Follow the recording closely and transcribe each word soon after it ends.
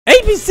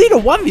make me see the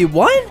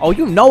 1v1? Oh,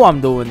 you know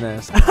I'm doing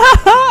this.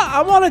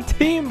 I'm on a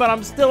team, but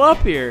I'm still up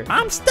here.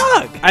 I'm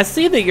stuck. I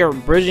see that you're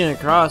bridging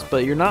across,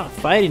 but you're not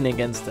fighting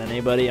against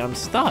anybody. I'm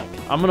stuck.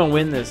 I'm gonna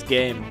win this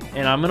game,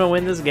 and I'm gonna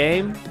win this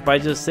game by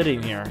just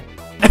sitting here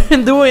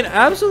and doing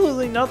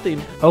absolutely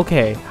nothing.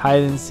 Okay,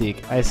 hide and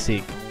seek. I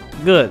seek.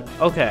 Good.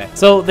 Okay.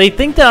 So they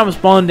think that I'm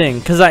spawned in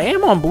because I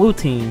am on blue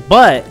team,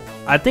 but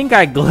I think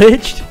I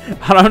glitched.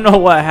 I don't know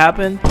what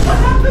happened. What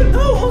happened?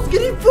 No, I was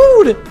getting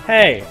food.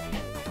 Hey,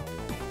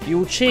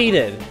 you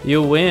cheated.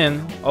 You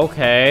win.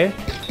 Okay.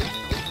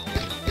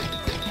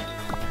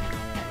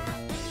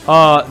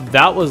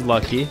 That was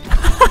lucky.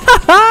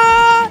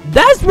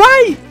 That's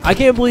right. I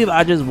can't believe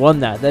I just won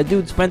that. That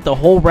dude spent the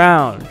whole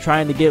round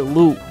trying to get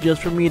loot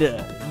just for me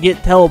to get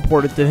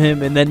teleported to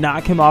him and then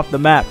knock him off the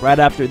map right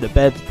after the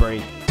beds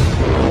break.